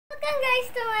Welcome guys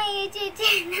to my YouTube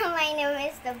channel. My name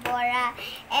is Deborah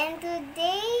and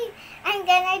today I'm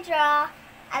gonna draw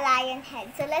a lion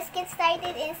head. So let's get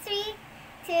started in 3,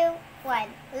 2, 1.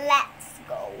 Let's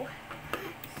go.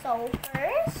 So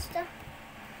first,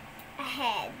 a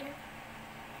head.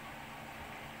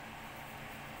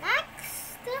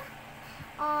 Next,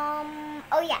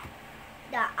 oh yeah,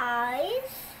 the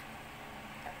eyes.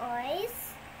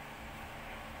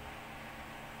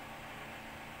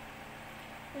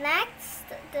 Next,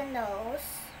 the nose.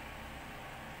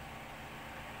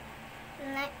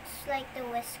 Next, like the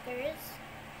whiskers.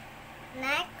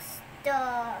 Next,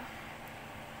 the,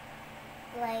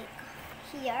 like,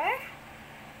 here.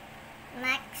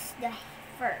 Next, the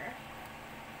fur.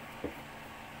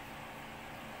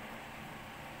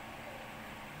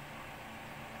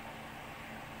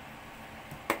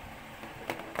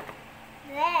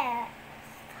 There.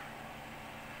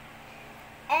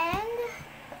 And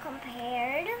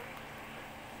compared,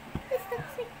 this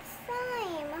looks like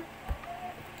slime.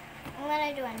 I'm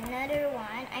gonna do another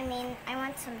one. I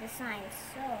want some designs,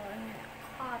 so I'm gonna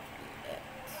copy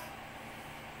it.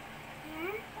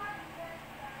 Here.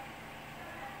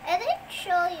 I didn't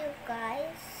show you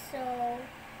guys, so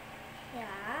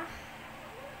yeah.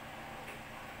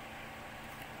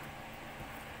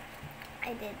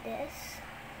 I did this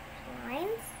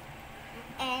lines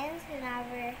and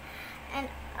another. And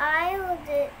I will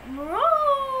do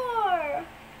roar.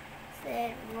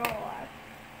 Said roar.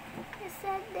 It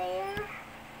said there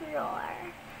roar.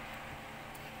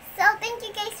 So thank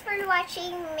you guys for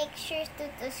watching. Make sure to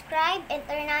subscribe and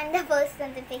turn on the post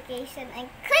notification and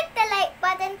click the like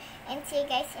button. And see you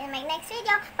guys in my next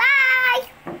video.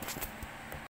 Bye!